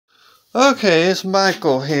Okay, it's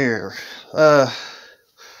Michael here. Gonna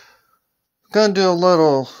do a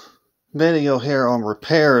little video here on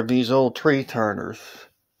repair of these old tree turners.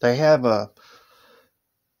 They're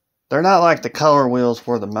not like the color wheels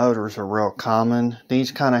where the motors are real common.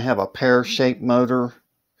 These kind of have a pear-shaped motor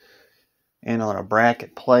and on a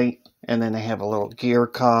bracket plate, and then they have a little gear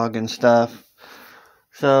cog and stuff.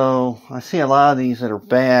 So I see a lot of these that are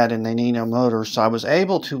bad and they need no motors. So I was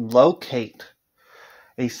able to locate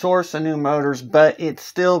a source of new motors, but it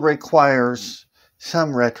still requires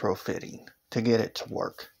some retrofitting to get it to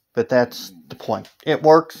work. But that's the point. It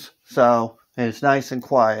works, so it's nice and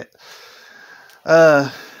quiet.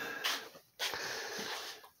 The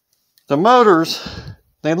motors,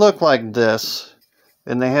 they look like this,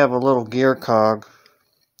 and they have a little gear cog.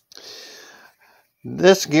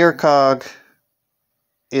 This gear cog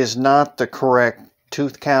is not the correct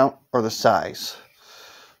tooth count or the size.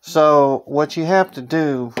 So what you have to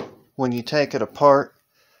do when you take it apart,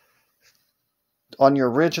 on your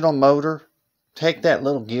original motor, take that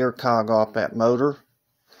little gear cog off that motor,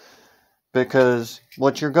 because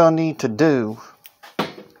what you're going to need to do,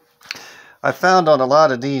 I found on a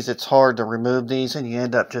lot of these it's hard to remove these and you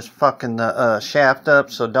end up just fucking the shaft up,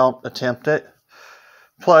 so don't attempt it.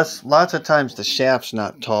 Plus, lots of times the shaft's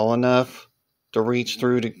not tall enough to reach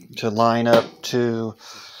through to line up to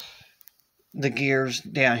the gears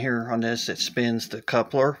down here on this that spins the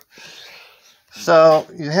coupler. So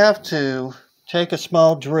you have to take a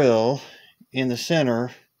small drill in the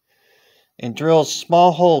center and drill a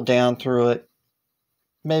small hole down through it,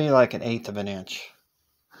 maybe like 1/8 of an inch.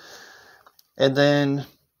 And then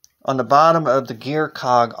on the bottom of the gear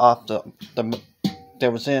cog off the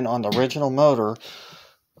that was in on the original motor,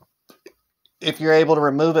 if you're able to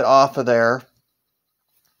remove it off of there,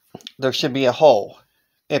 there should be a hole.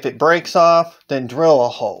 If it breaks off, then drill a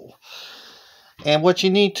hole. And what you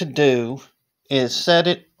need to do is set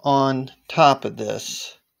it on top of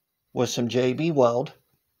this with some JB Weld.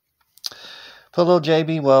 Put a little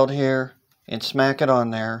JB Weld here and smack it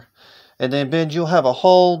on there. And then you'll have a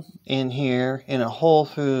hole in here and a hole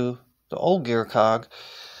through the old gear cog.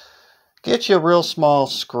 Get you a real small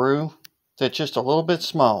screw that's just a little bit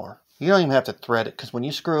smaller. You don't even have to thread it, because when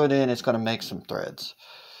you screw it in, it's going to make some threads.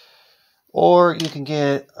 Or you can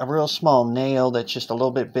get a real small nail that's just a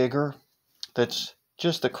little bit bigger, that's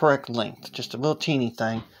just the correct length, just a little teeny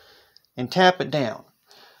thing, and tap it down.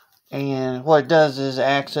 And what it does is it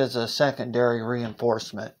acts as a secondary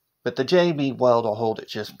reinforcement, but the JB Weld will hold it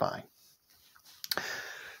just fine.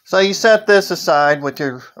 So you set this aside with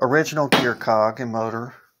your original gear cog and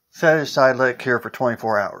motor. Set it aside, let it cure for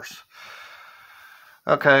 24 hours.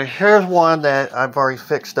 Okay, here's one that I've already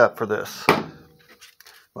fixed up for this.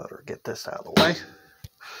 Motor, get this out of the way.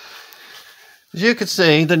 As you can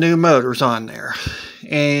see, the new motor's on there.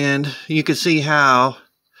 And you can see how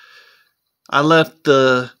I left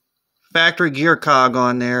the factory gear cog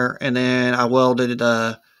on there, and then I welded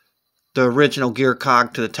the original gear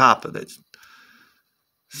cog to the top of it.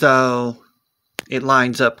 So it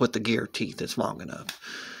lines up with the gear teeth. It's long enough.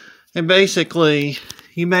 And basically,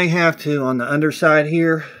 you may have to, on the underside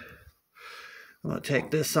here, I'm going to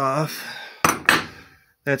take this off.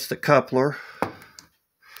 That's the coupler.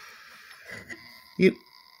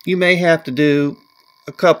 You may have to do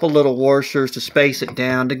a couple little washers to space it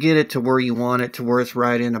down to get it to where you want it, to where it's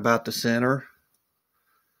right in about the center.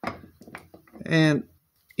 And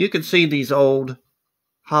you can see these old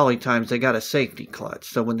Holley times, they got a safety clutch.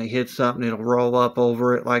 So when they hit something, it'll roll up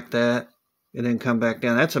over it like that and then come back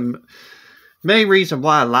down. That's a main reason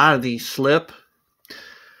why a lot of these slip.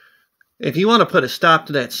 If you want to put a stop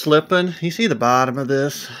to that slipping, you see the bottom of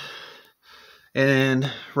this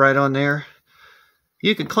and right on there,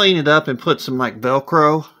 you can clean it up and put some like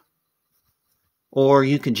Velcro, or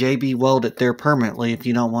you can JB Weld it there permanently if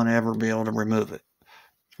you don't want to ever be able to remove it.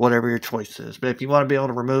 Whatever your choice is. But if you want to be able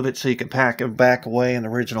to remove it so you can pack it back away in the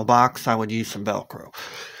original box, I would use some Velcro.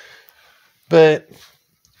 But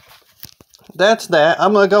that's that.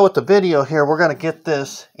 I'm going to go with the video here. We're going to get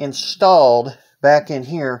this installed back in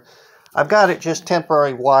here. I've got it just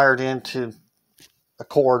temporarily wired into a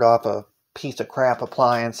cord off a piece of crap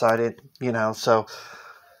appliance I did, so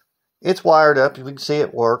it's wired up. You can see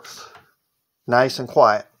it works nice and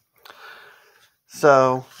quiet.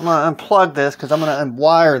 So I'm going to unplug this because I'm going to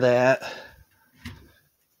unwire that.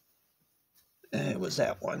 It was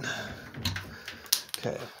that one.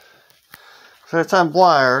 Okay. So it's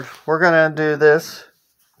unwired. We're going to do this,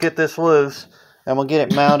 get this loose, and we'll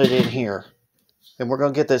get it mounted in here. And we're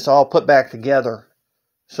going to get this all put back together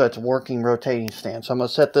so it's a working rotating stand. So I'm going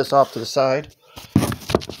to set this off to the side.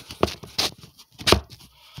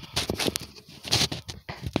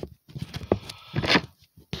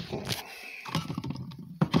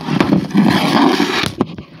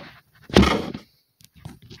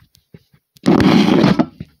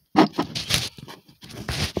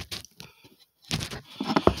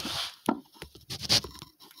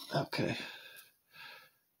 Okay.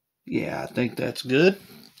 Yeah, I think that's good.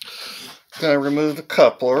 Gonna remove the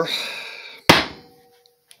coupler. Of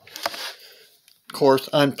course,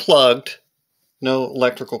 unplugged. No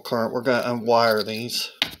electrical current. We're gonna unwire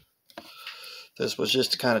these. This was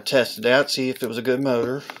just to kind of test it out, see if it was a good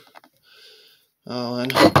motor. I'll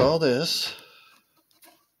unhook all this.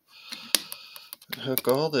 Hook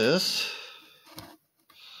all this.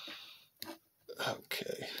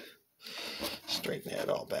 Okay. Straighten that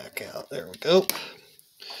all back out. There we go.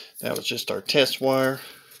 That was just our test wire.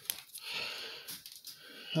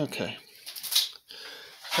 Okay.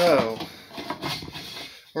 So,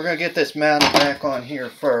 we're going to get this mounted back on here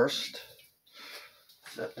first.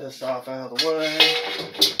 Set this off out of the way.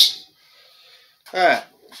 Alright.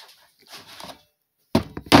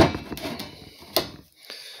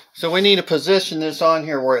 So we need to position this on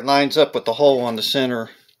here where it lines up with the hole on the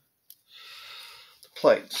center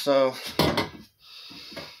plate. So I'm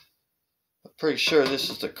pretty sure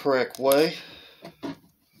this is the correct way.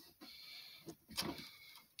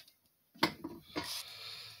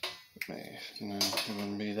 No, it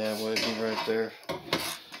wouldn't be that way. It'd be right there.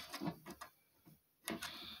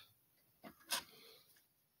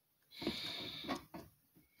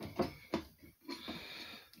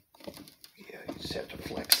 Just have to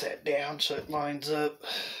flex that down so it lines up.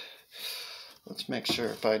 Let's make sure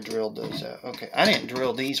if I drilled those out. Okay, I didn't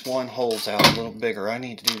drill these one holes out a little bigger. I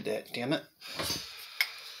need to do that, damn it.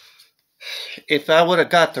 If I would have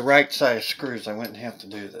got the right size screws, I wouldn't have to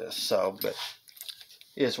do this. So, but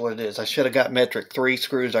it is what it is. I should have got metric 3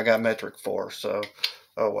 screws. I got metric 4. So,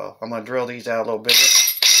 oh well. I'm going to drill these out a little bigger.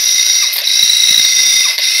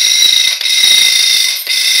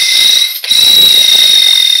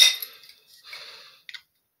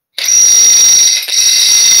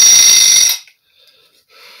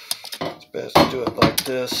 Best to do it like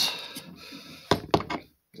this.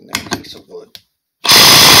 And then a piece of wood. There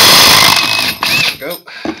we go.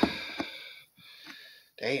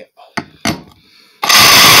 Damn.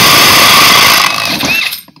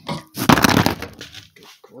 Good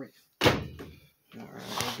grief. Alright,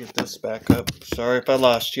 I'll get this back up. Sorry if I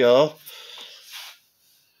lost y'all.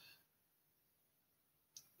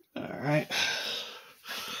 Alright.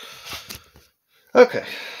 Okay.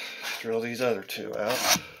 Drill these other 2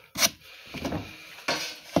 out.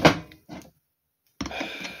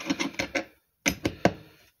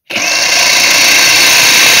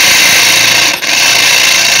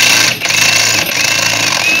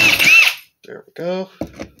 There we go.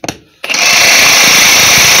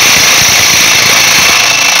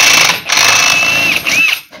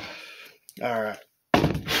 All right.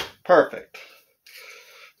 Perfect.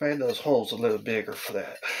 Made those holes a little bigger for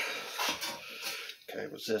that. Okay,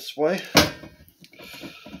 it was this way.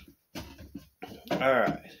 All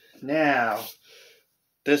right. Now,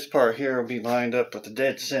 this part here will be lined up with the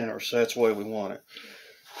dead center, so that's the way we want it.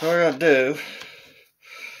 So what we're going to do,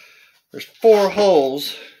 there's 4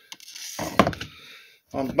 holes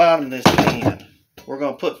on the bottom of this pan. We're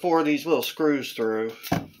going to put 4 of these little screws through.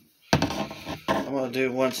 I'm going to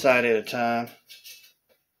do one side at a time.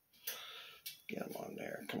 Get them on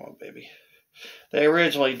there. Come on, baby. They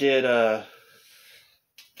originally did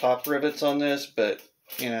pop rivets on this, but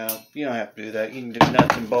you know, you don't have to do that. You can do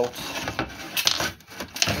nuts and bolts.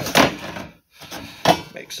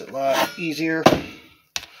 Makes it a lot easier.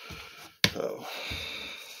 So,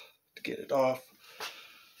 to get it off.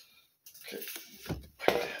 Okay.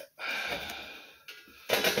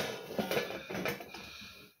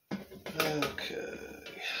 Okay.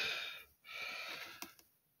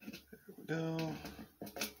 There we go.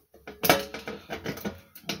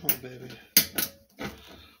 Come on, baby.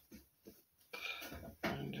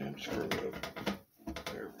 And then screw it up.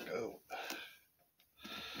 There we go.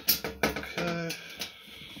 Okay.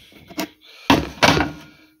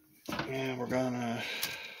 And we're gonna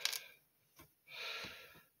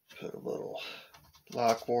put a little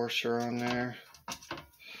lock washer on there.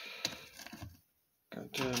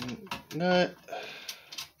 Got the nut.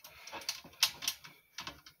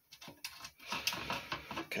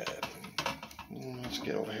 Okay. Let's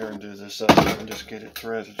get over here and do this up and just get it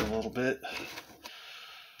threaded a little bit.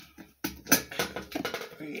 Okay.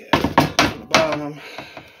 Yeah. On the bottom.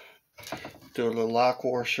 Do a little lock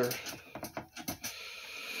washer.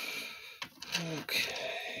 Okay.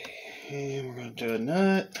 And we're going to do a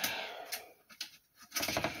nut.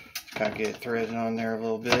 Kind of get it threaded on there a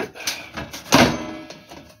little bit.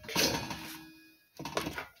 Okay.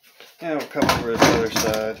 Now we'll come over to the other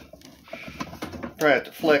side. Probably have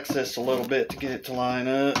to flex this a little bit to get it to line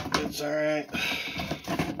up. It's alright.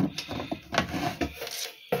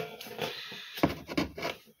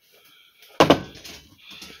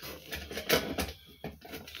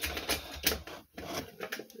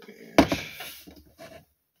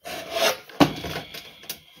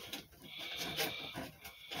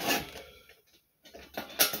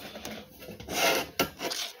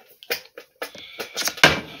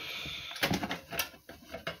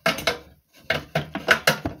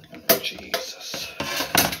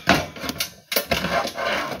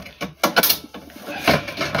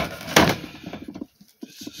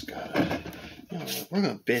 we're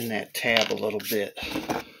going to bend that tab a little bit.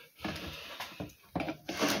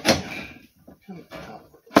 There we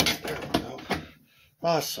go.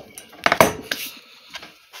 Awesome.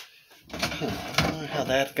 I don't know how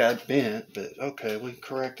that got bent, but okay, we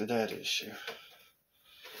corrected that issue.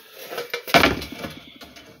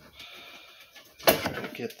 Try to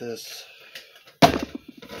get this.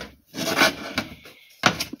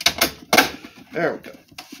 There we go.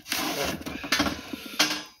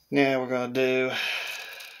 Now we're going to do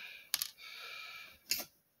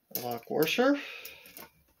a lock washer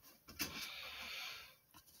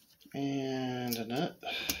and a nut.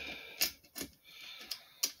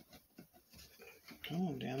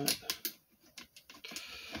 Oh, damn it.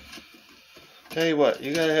 Tell you what,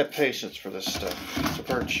 you gotta have patience for this stuff. It's a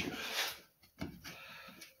virtue. Come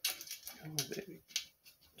on, baby.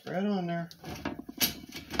 Right on there.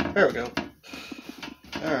 There we go.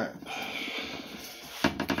 Alright.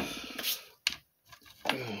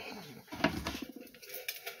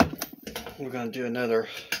 We're gonna do another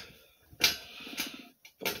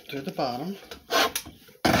bolt through the bottom.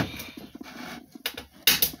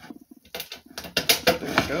 There we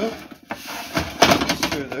go.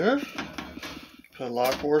 Through there. Put a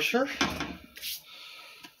lock washer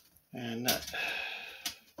and nut.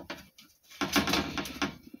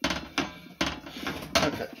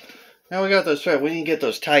 Okay. Now we got those threads. We need to get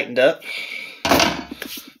those tightened up.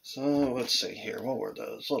 So let's see here. What were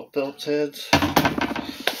those? Little Phillips heads.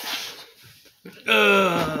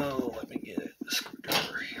 Oh, let me get it. A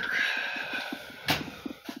screwdriver here.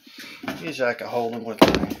 Usually I can hold them with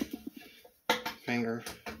my finger.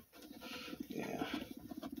 Yeah.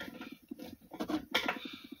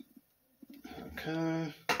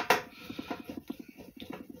 Okay.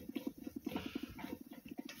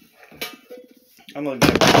 I'm going to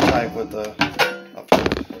get it tight with a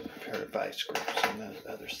pair of vice grips on the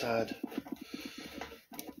other side.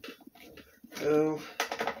 Go.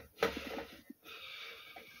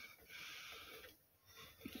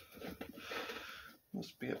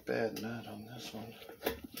 Must be a bad nut on this one.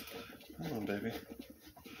 Come on, baby.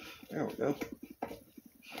 There we go.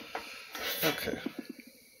 Okay.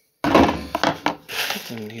 Get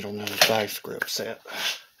the needle nose vice grips at.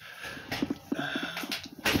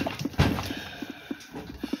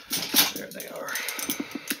 There they are.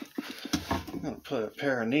 I'm going to put a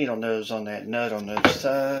pair of needle nose on that nut on the other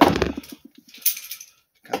side.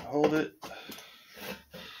 Kind of hold it.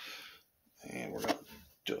 And we're going to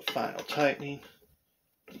do a final tightening.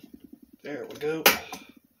 There we go.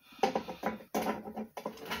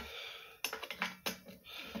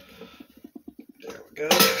 There we go.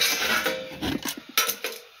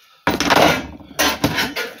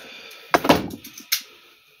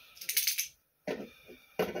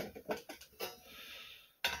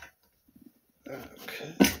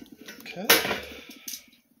 Okay.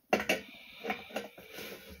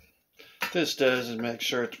 This does is make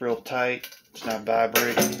sure it's real tight. It's not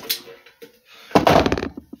vibrating.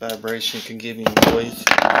 Vibration can give you noise.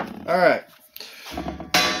 Alright.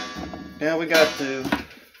 Now we got the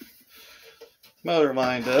motor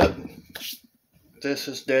lined up. This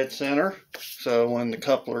is dead center. So when the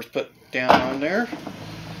coupler is put down on there,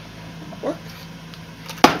 work.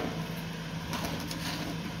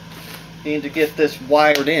 Need to get this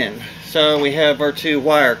wired in. So we have our two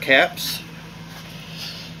wire caps.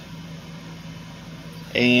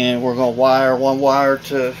 And we're going to wire one wire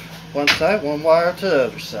to one side, one wire to the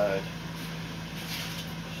other side.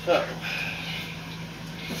 So,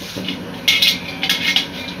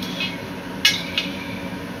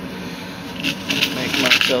 make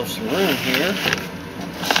myself some room here.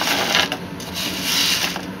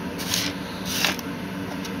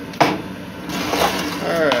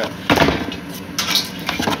 Alright.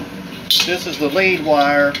 This is the lead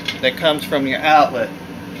wire that comes from your outlet.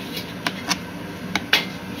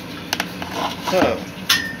 So,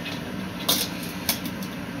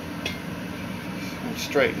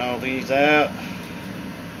 straighten all these out.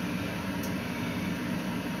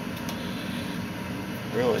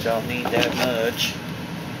 Really don't need that much.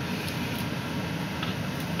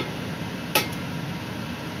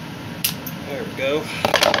 There we go.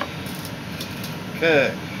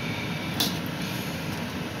 Okay.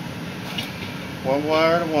 One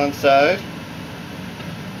wire to one side.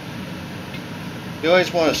 You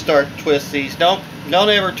always want to start to twist these. Don't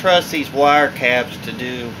ever trust these wire caps to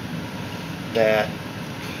do that.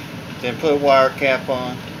 Then put a wire cap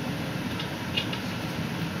on.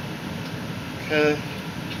 Okay.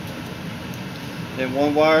 Then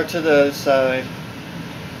one wire to the other side.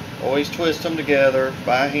 Always twist them together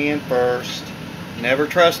by hand first. Never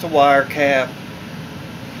trust a wire cap.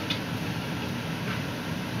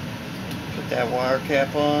 Put that wire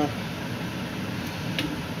cap on.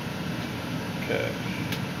 Okay.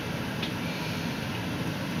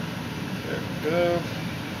 There we go.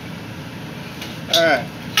 Alright.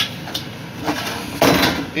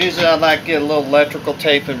 Usually I like to get a little electrical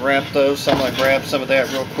tape and wrap those, so I'm going to grab some of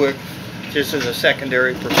that real quick, just as a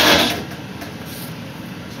secondary precaution.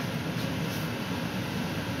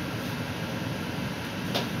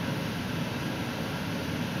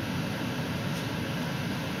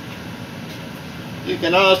 You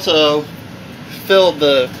can also fill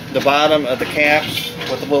the bottom of the caps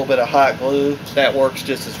with a little bit of hot glue. That works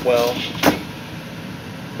just as well.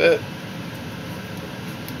 But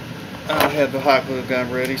I have the hot glue gun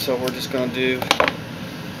ready, so we're just going to do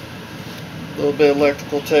a little bit of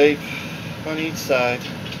electrical tape on each side.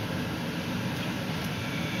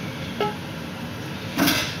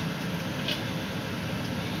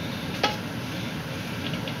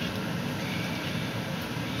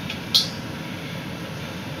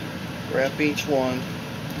 Wrap each one.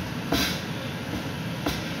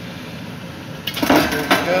 There we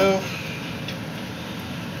go.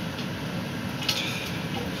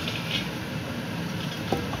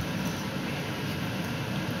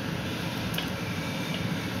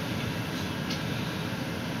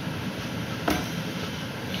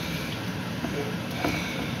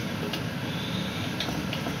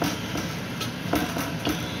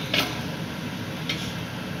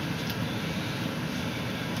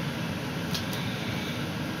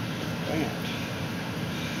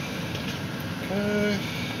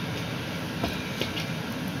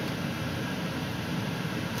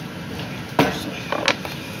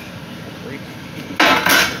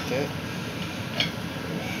 Okay.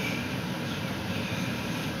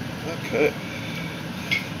 Okay.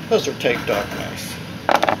 Those are taped off nice.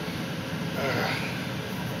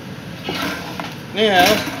 Now,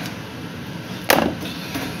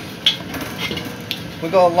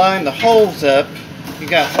 we're going to line the holes up. You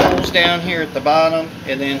got holes down here at the bottom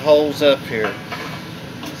and then holes up here.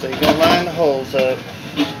 So you're going to line the holes up.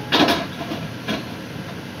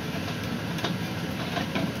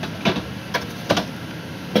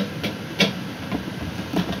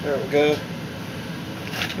 There we go.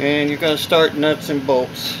 And you're going to start nuts and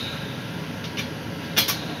bolts.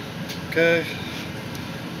 Okay.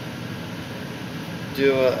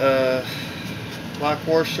 Do a lock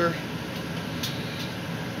washer.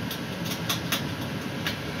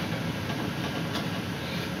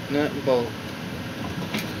 Nut and bolt.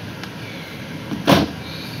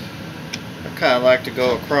 I kind of like to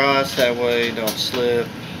go across, that way you don't slip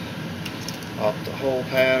off the hole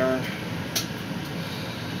pattern.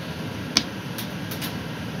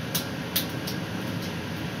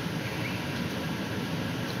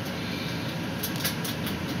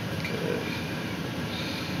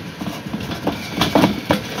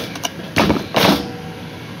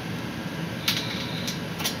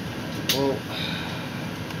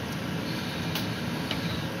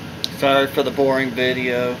 Sorry for the boring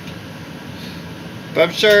video, but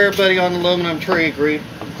I'm sure everybody on the Aluminum Tree group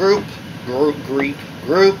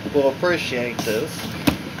will appreciate this,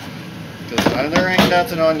 because there ain't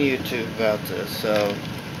nothing on YouTube about this. So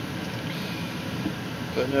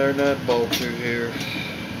put another nut bolt through here.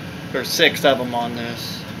 There's 6 of them on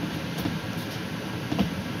this.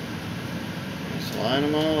 Just line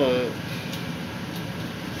them all up.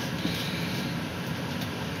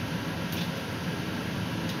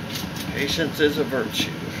 Patience is a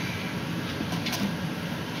virtue.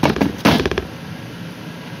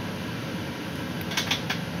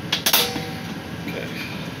 Okay.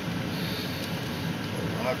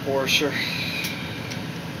 Lock washer.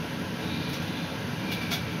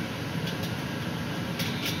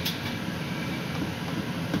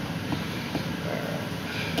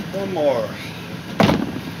 Alright. One more.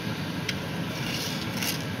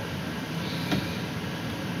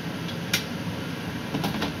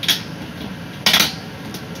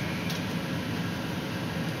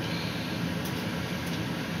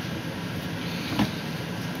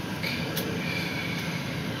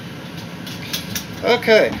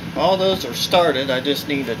 Okay, all those are started. I just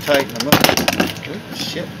need to tighten them up. Oh,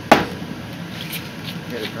 shit.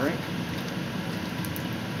 Get a drink.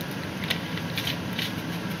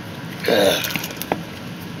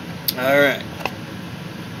 Alright.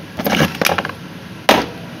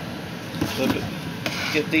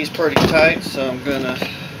 Get these pretty tight, so I'm gonna,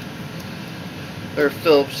 there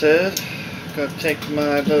Phillips head. Gonna take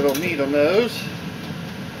my little needle nose,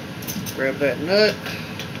 grab that nut.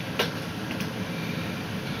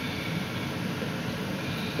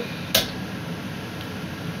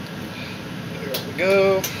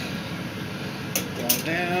 Go. Going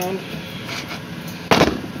down.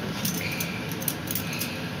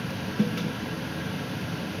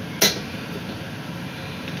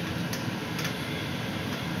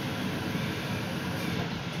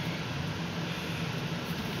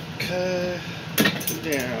 Okay,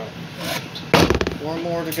 2 down. 1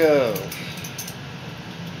 more to go.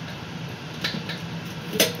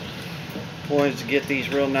 Point is to get these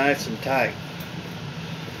real nice and tight.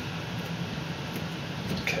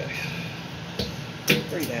 Okay.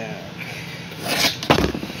 3 down.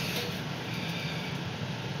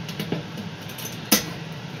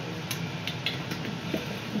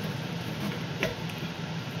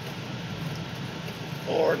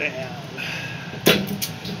 Four down.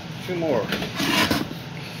 2 more.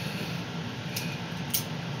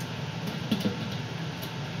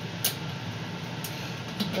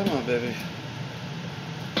 Come on, baby.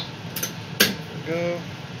 There we go.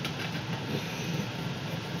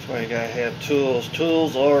 That's why you gotta have tools.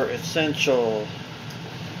 Tools are essential.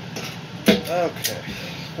 Okay.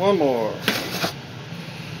 1 more.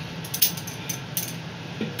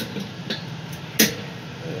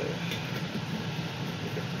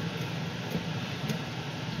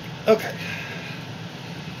 Okay.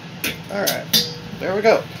 Alright. There we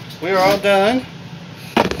go. We are all done.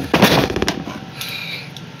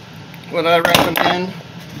 What I recommend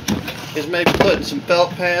is maybe putting some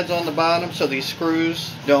felt pads on the bottom so these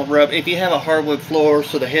screws don't rub. If you have a hardwood floor,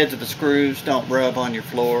 so the heads of the screws don't rub on your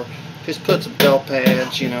floor, just put some felt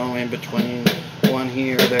pads, you know, in between. One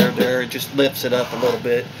here, there. It just lifts it up a little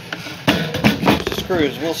bit. Keeps the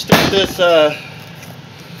screws. We'll stick this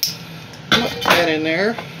pad in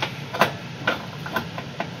there.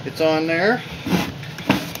 It's on there.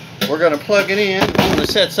 We're going to plug it in. I'm going to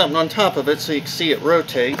set something on top of it so you can see it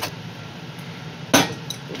rotate.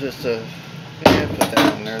 We'll just yeah, put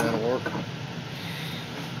that in there. That'll work.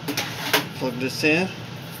 Plug this in.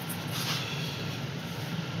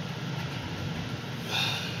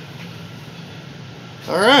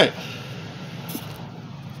 Alright.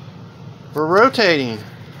 We're rotating.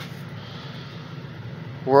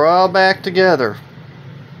 We're all back together.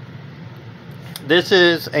 This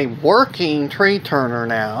is a working tree turner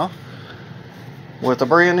now with a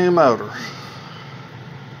brand new motor.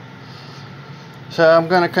 So I'm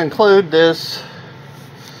going to conclude this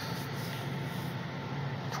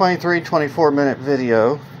 23-24 minute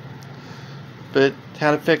video, but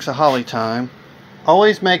how to fix a holly time.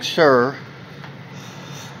 Always make sure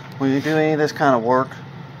when you do any of this kind of work,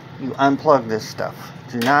 you unplug this stuff.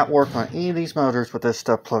 Do not work on any of these motors with this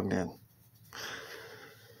stuff plugged in,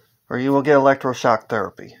 or you will get electroshock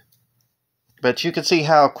therapy. But you can see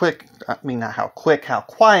how quick, I mean not how quick, how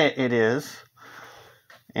quiet it is.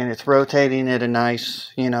 And it's rotating at a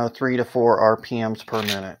nice, 3 to 4 RPMs per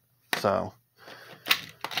minute. So,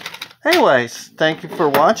 anyways, thank you for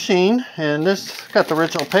watching. And this got the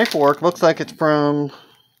original paperwork. Looks like it's from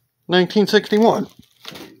 1961.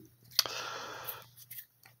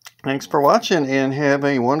 Thanks for watching and have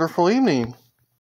a wonderful evening.